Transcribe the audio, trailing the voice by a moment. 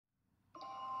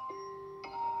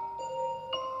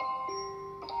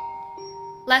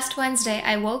Last Wednesday,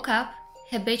 I woke up,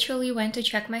 habitually went to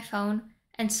check my phone,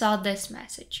 and saw this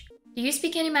message. Do you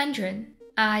speak any Mandarin?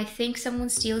 I think someone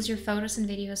steals your photos and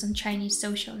videos on Chinese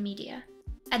social media.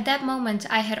 At that moment,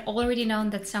 I had already known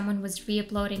that someone was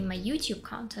re-uploading my YouTube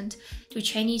content to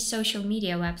Chinese social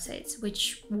media websites,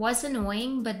 which was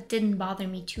annoying but didn't bother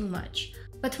me too much.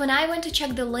 But when I went to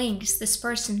check the links this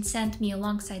person sent me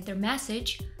alongside their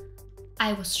message,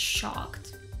 I was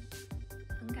shocked.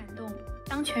 很感动，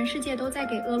当全世界都在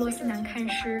给俄罗斯男看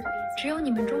诗，只有你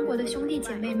们中国的兄弟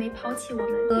姐妹没抛弃我们。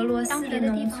俄罗斯的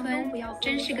农村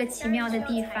真是个奇妙的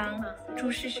地方，主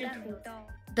食是土豆。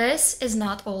 This is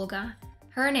not Olga.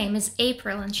 Her name is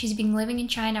April and she's been living in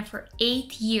China for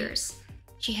 8 years.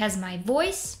 She has my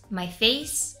voice, my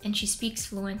face, and she speaks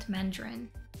fluent Mandarin.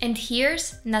 And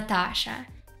here's Natasha.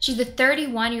 She's the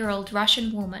 31-year-old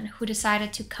Russian woman who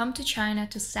decided to come to China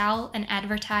to sell and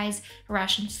advertise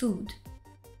Russian food.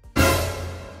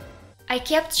 I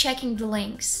kept checking the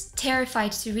links,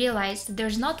 terrified to realize that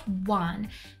there's not one,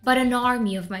 but an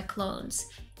army of my clones,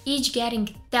 each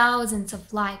getting thousands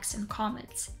of likes and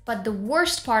comments. But the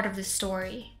worst part of the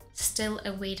story still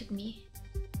awaited me.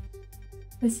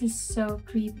 This is so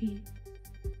creepy.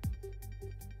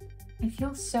 I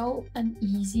feel so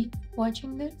uneasy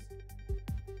watching this.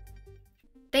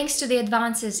 Thanks to the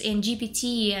advances in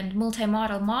GPT and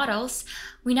multimodal models,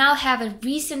 we now have a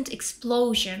recent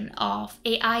explosion of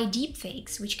AI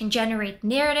deepfakes, which can generate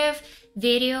narrative,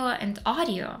 video, and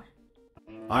audio.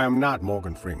 I am not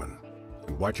Morgan Freeman,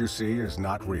 and what you see is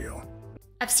not real.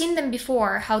 I've seen them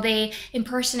before, how they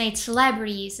impersonate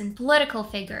celebrities and political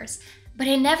figures, but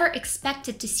I never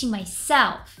expected to see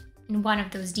myself in one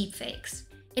of those deepfakes.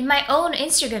 In my own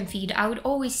Instagram feed, I would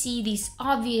always see these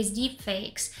obvious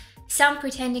deepfakes, some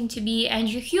pretending to be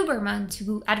Andrew Huberman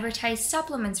to advertise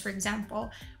supplements, for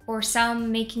example, or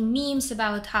some making memes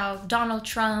about how Donald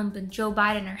Trump and Joe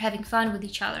Biden are having fun with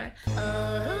each other.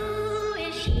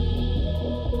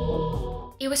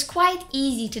 It was quite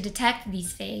easy to detect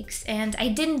these fakes, and I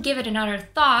didn't give it another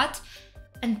thought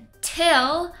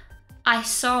until I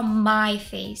saw my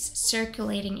face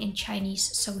circulating in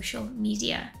Chinese social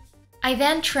media. I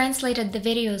then translated the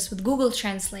videos with Google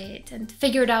Translate and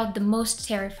figured out the most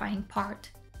terrifying part.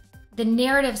 The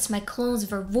narratives my clones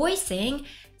were voicing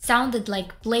sounded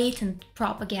like blatant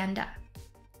propaganda.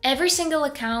 Every single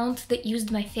account that used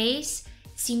my face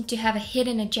seemed to have a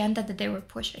hidden agenda that they were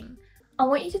pushing. I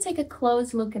want you to take a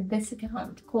close look at this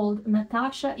account called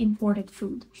Natasha Imported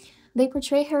Food. They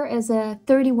portray her as a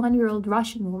 31-year-old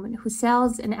Russian woman who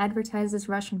sells and advertises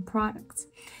Russian products.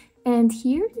 And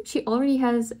here she already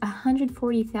has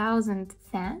 140,000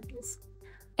 fans.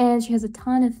 And she has a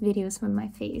ton of videos from my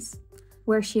face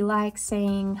where she likes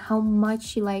saying how much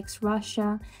she likes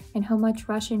Russia and how much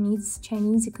Russia needs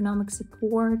Chinese economic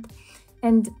support.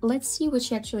 And let's see what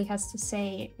she actually has to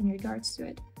say in regards to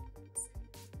it.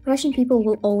 Russian people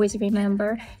will always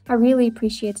remember, I really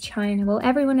appreciate China. While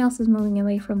everyone else is moving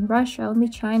away from Russia, only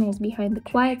China is behind the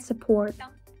quiet support.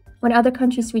 When other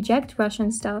countries reject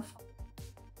Russian stuff,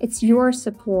 it's your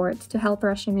support to help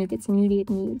Russia meet its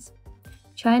immediate needs.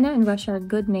 China and Russia are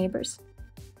good neighbors.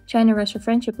 China-Russia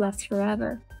friendship lasts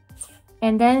forever.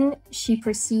 And then she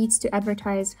proceeds to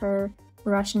advertise her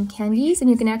Russian candies, and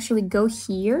you can actually go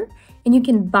here and you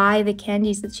can buy the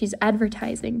candies that she's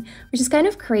advertising, which is kind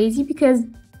of crazy because,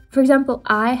 for example,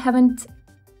 I haven't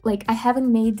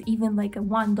made even like a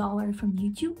 $1 from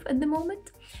YouTube at the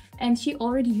moment, and she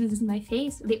already uses my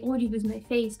face. They already use my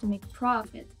face to make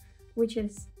profit, which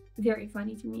is very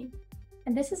funny to me.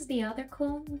 And this is the other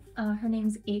clone. Her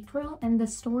name's April, and the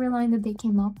storyline that they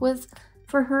came up with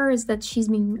for her is that she's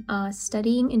been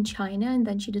studying in China, and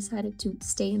then she decided to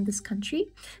stay in this country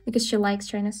because she likes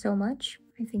China so much.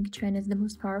 I think China is the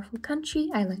most powerful country.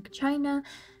 I like China.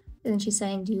 And then she's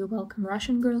saying, do you welcome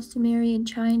Russian girls to marry in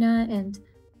China? And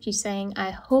she's saying,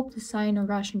 I hope the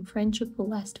Sino-Russian friendship will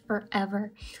last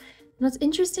forever. And what's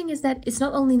interesting is that it's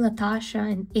not only Natasha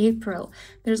and April,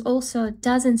 there's also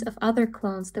dozens of other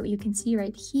clones that you can see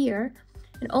right here.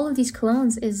 And all of these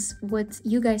clones is what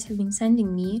you guys have been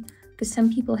sending me, because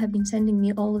some people have been sending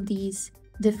me all of these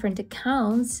different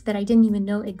accounts that I didn't even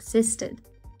know existed.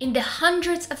 In the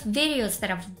hundreds of videos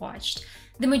that I've watched,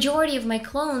 the majority of my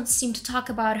clones seem to talk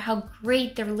about how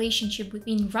great the relationship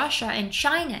between Russia and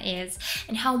China is,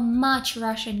 and how much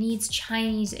Russia needs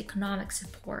Chinese economic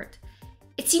support.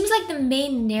 It seems like the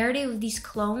main narrative of these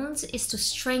clones is to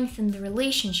strengthen the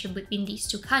relationship between these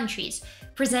two countries,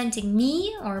 presenting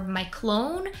me, or my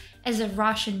clone, as a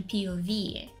Russian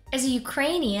POV. As a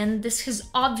Ukrainian, this has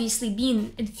obviously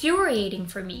been infuriating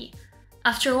for me.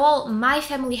 After all, my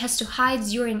family has to hide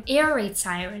during air raid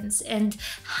sirens, and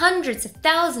hundreds of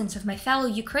thousands of my fellow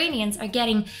Ukrainians are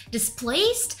getting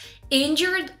displaced,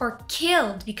 injured, or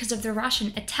killed because of the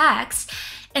Russian attacks.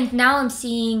 And now I'm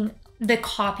seeing the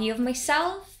copy of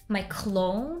myself, my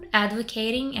clone,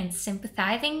 advocating and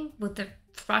sympathizing with the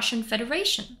Russian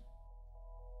Federation.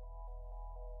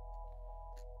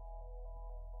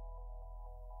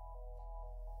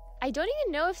 I don't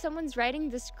even know if someone's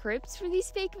writing the scripts for these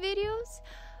fake videos.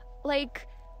 Like,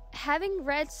 having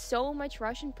read so much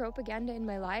Russian propaganda in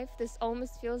my life, this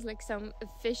almost feels like some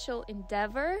official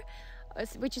endeavor,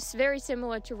 which is very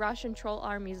similar to Russian troll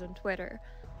armies on Twitter.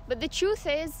 But the truth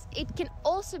is, it can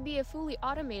also be a fully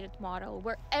automated model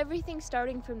where everything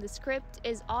starting from the script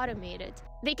is automated.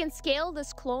 They can scale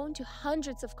this clone to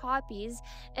hundreds of copies,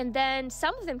 and then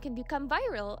some of them can become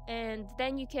viral, and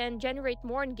then you can generate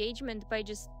more engagement by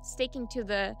just sticking to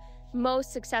the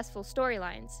most successful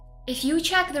storylines. If you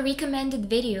check the recommended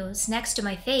videos next to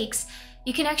my fakes,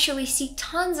 you can actually see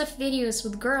tons of videos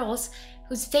with girls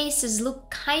whose faces look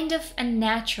kind of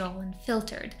unnatural and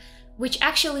filtered, which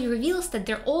actually reveals that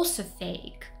they're also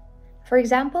fake. For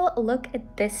example, look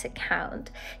at this account.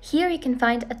 Here you can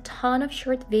find a ton of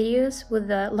short videos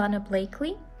with Lana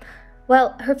Blakely.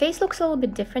 Well, her face looks a little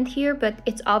bit different here, but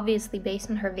it's obviously based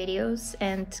on her videos.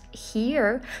 And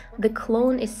here, the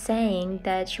clone is saying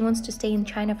that she wants to stay in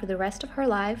China for the rest of her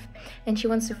life, and she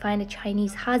wants to find a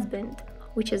Chinese husband,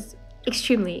 which is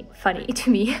extremely funny to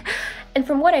me. And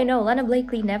from what I know, Lana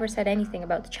Blakely never said anything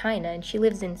about China, and she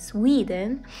lives in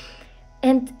Sweden.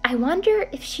 And I wonder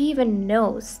if she even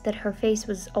knows that her face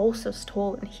was also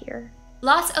stolen here.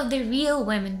 Lots of the real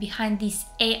women behind these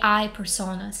AI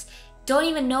personas don't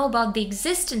even know about the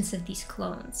existence of these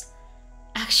clones.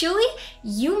 Actually,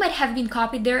 you might have been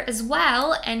copied there as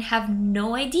well and have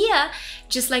no idea,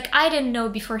 just like I didn't know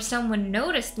before someone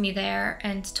noticed me there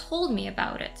and told me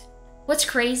about it. What's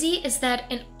crazy is that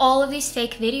in all of these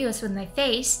fake videos with my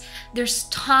face, there's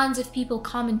tons of people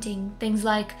commenting things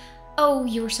like, "Oh,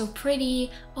 you're so pretty.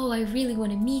 Oh, I really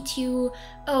want to meet you.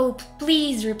 Oh,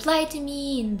 please reply to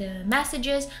me in the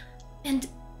messages." And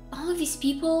all of these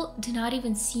people do not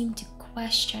even seem to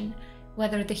question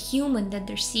whether the human that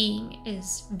they're seeing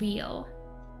is real.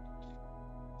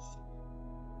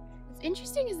 What's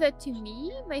interesting is that to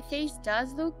me, my face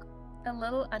does look a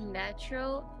little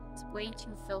unnatural. It's way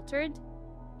too filtered.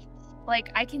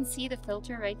 Like, I can see the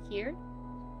filter right here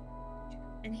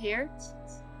and here.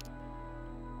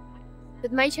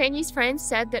 But my Chinese friends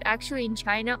said that actually in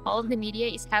China, all of the media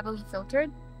is heavily filtered.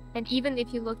 And even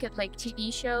if you look at like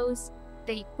TV shows,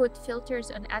 they put filters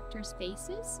on actors'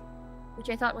 faces, which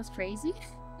I thought was crazy.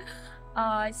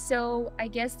 So I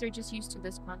guess they're just used to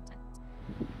this content.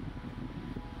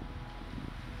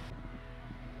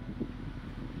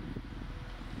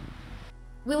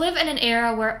 We live in an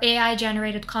era where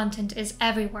AI-generated content is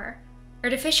everywhere.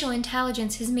 Artificial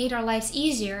intelligence has made our lives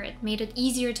easier. It made it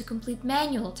easier to complete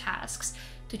manual tasks,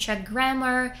 to check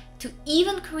grammar, to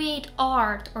even create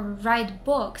art or write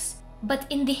books. But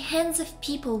in the hands of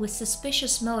people with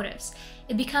suspicious motives,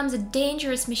 it becomes a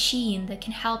dangerous machine that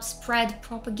can help spread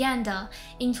propaganda,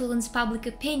 influence public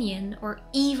opinion, or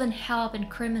even help in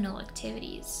criminal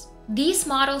activities. These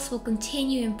models will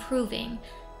continue improving,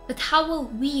 but how will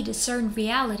we discern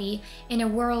reality in a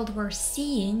world where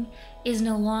seeing is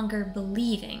no longer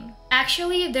believing?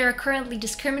 Actually, there are currently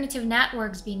discriminative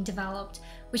networks being developed,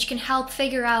 which can help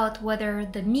figure out whether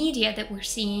the media that we're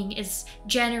seeing is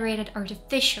generated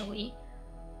artificially.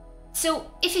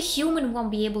 So, if a human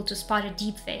won't be able to spot a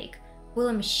deepfake, will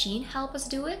a machine help us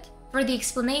do it? For the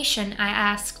explanation, I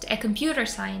asked a computer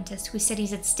scientist who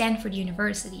studies at Stanford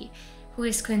University, who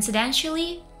is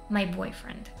coincidentally my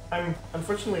boyfriend. I'm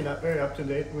unfortunately not very up to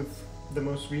date with the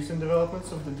most recent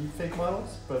developments of the deepfake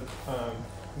models, but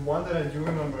one that I do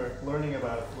remember learning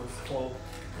about was called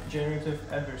generative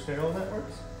adversarial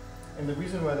networks. And the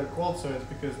reason why they're called so is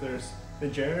because there's the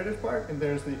generative part and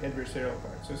there's the adversarial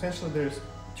part. So essentially there's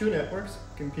two networks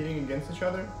competing against each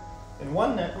other, and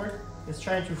one network is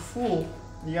trying to fool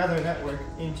the other network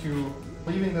into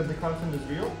believing that the content is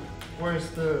real, whereas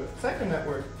the second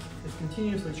network is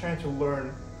continuously trying to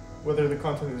learn whether the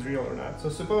content is real or not. So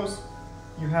suppose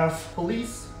you have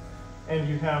police and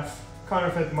you have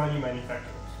counterfeit money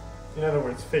manufacturers. In other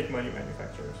words, fake money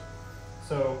manufacturers.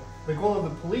 So the goal of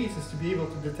the police is to be able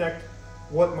to detect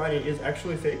what money is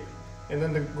actually fake, and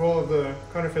then the goal of the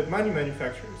counterfeit money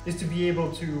manufacturers is to be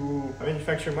able to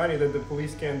manufacture money that the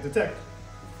police can detect.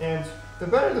 And the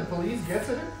better the police gets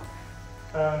at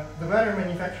it, the better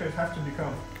manufacturers have to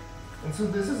become. And so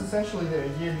this is essentially the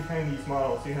idea behind these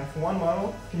models. You have one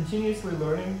model continuously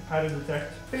learning how to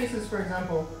detect faces, for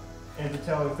example, and to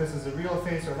tell if this is a real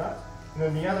face or not. And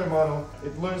then the other model,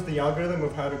 it learns the algorithm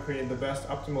of how to create the best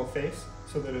optimal face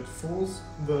so that it fools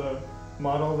the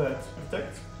model that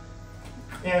detects.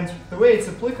 And the way it's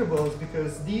applicable is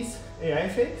because these AI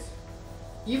fakes,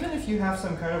 even if you have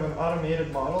some kind of an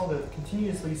automated model that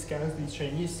continuously scans these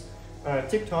Chinese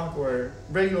TikTok or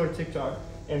regular TikTok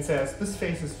and says this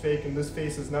face is fake and this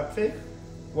face is not fake,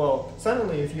 well,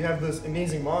 suddenly if you have this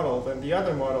amazing model, then the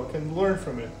other model can learn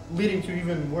from it, leading to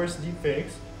even worse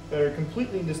deepfakes that are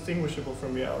completely indistinguishable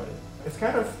from reality. It's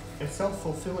kind of a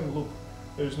self-fulfilling loop.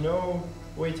 There's no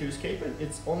way to escape it.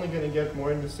 It's only going to get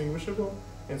more indistinguishable,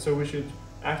 and so we should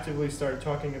actively start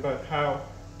talking about how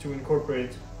to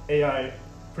incorporate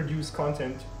AI-produced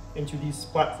content into these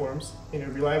platforms in a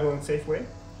reliable and safe way.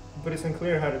 But it's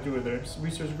unclear how to do it. There's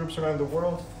research groups around the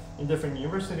world in different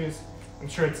universities. I'm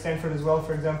sure at Stanford as well,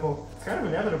 for example. It's kind of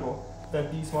inevitable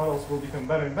that these models will become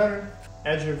better and better.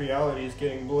 Edge of reality is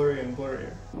getting blurrier and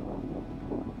blurrier.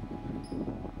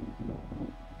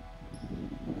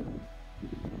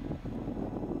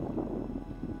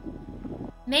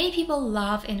 Many people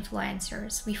love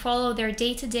influencers. We follow their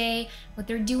day-to-day, what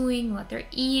they're doing, what they're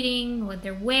eating, what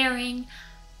they're wearing.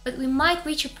 But we might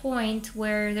reach a point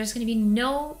where there's going to be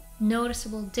no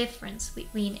noticeable difference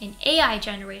between an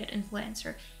AI-generated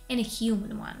influencer and a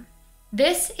human one.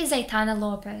 This is Aitana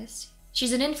Lopez.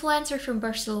 She's an influencer from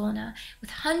Barcelona with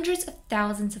hundreds of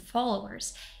thousands of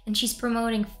followers, and she's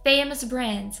promoting famous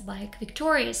brands like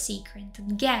Victoria's Secret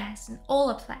and Guess and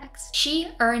Olaplex. She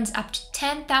earns up to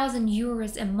 10,000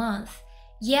 euros a month,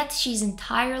 yet she's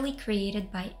entirely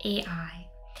created by AI.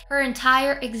 Her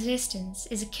entire existence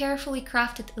is a carefully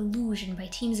crafted illusion by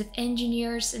teams of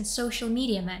engineers and social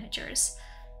media managers.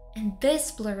 And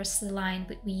this blurs the line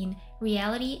between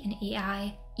reality and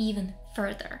AI even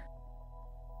further.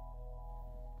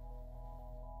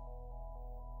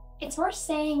 It's worth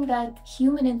saying that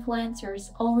human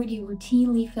influencers already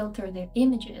routinely filter their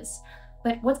images,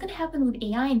 but what's going to happen with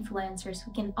AI influencers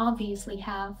who can obviously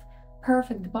have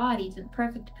perfect bodies and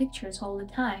perfect pictures all the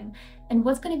time? And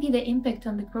what's going to be the impact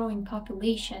on the growing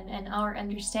population and our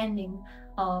understanding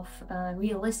of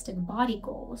realistic body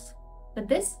goals? But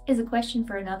this is a question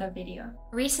for another video.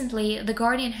 Recently, The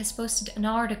Guardian has posted an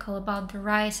article about the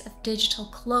rise of digital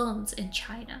clones in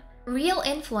China. Real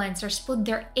influencers put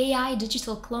their AI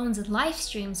digital clones in live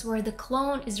streams where the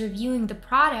clone is reviewing the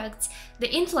products the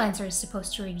influencer is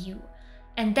supposed to review.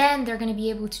 And then they're going to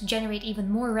be able to generate even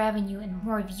more revenue and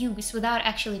more views without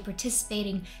actually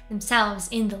participating themselves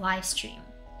in the live stream.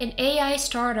 An AI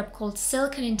startup called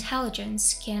Silicon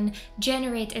Intelligence can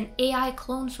generate an AI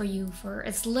clone for you for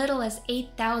as little as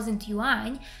 8,000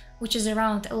 yuan, which is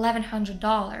around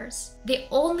 $1,100. They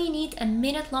only need a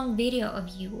minute-long video of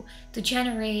you to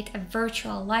generate a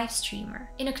virtual live streamer.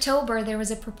 In October, there was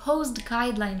a proposed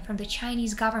guideline from the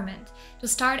Chinese government to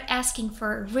start asking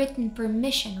for written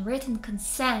permission, written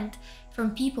consent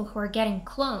from people who are getting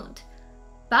cloned.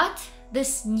 But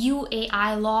this new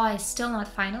AI law is still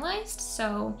not finalized,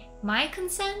 so my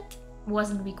consent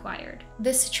wasn't required.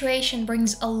 This situation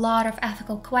brings a lot of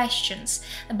ethical questions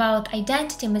about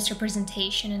identity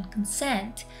misrepresentation and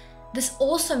consent. This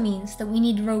also means that we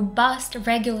need robust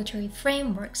regulatory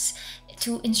frameworks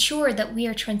to ensure that we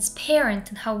are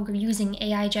transparent in how we're using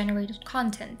AI-generated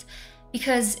content,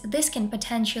 because this can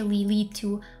potentially lead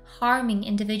to harming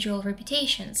individual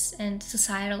reputations and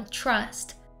societal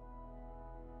trust.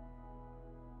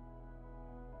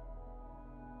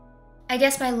 I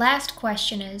guess my last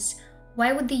question is,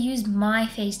 why would they use my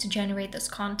face to generate this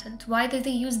content? Why did they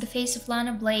use the face of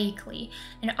Lana Blakely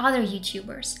and other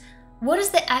YouTubers? What is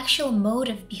the actual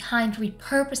motive behind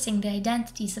repurposing the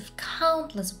identities of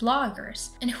countless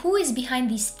bloggers? And who is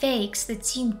behind these fakes that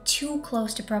seem too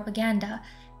close to propaganda,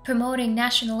 promoting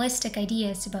nationalistic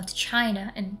ideas about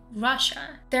China and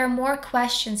Russia? There are more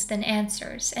questions than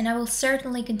answers, and I will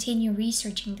certainly continue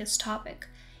researching this topic.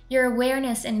 Your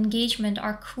awareness and engagement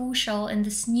are crucial in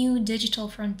this new digital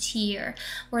frontier,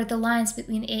 where the lines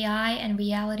between AI and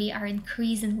reality are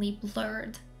increasingly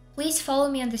blurred. Please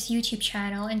follow me on this YouTube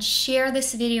channel and share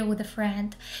this video with a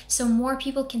friend so more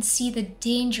people can see the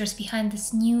dangers behind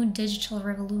this new digital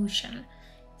revolution.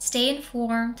 Stay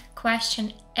informed,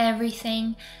 question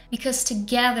everything, because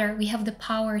together we have the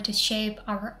power to shape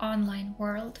our online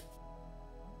world.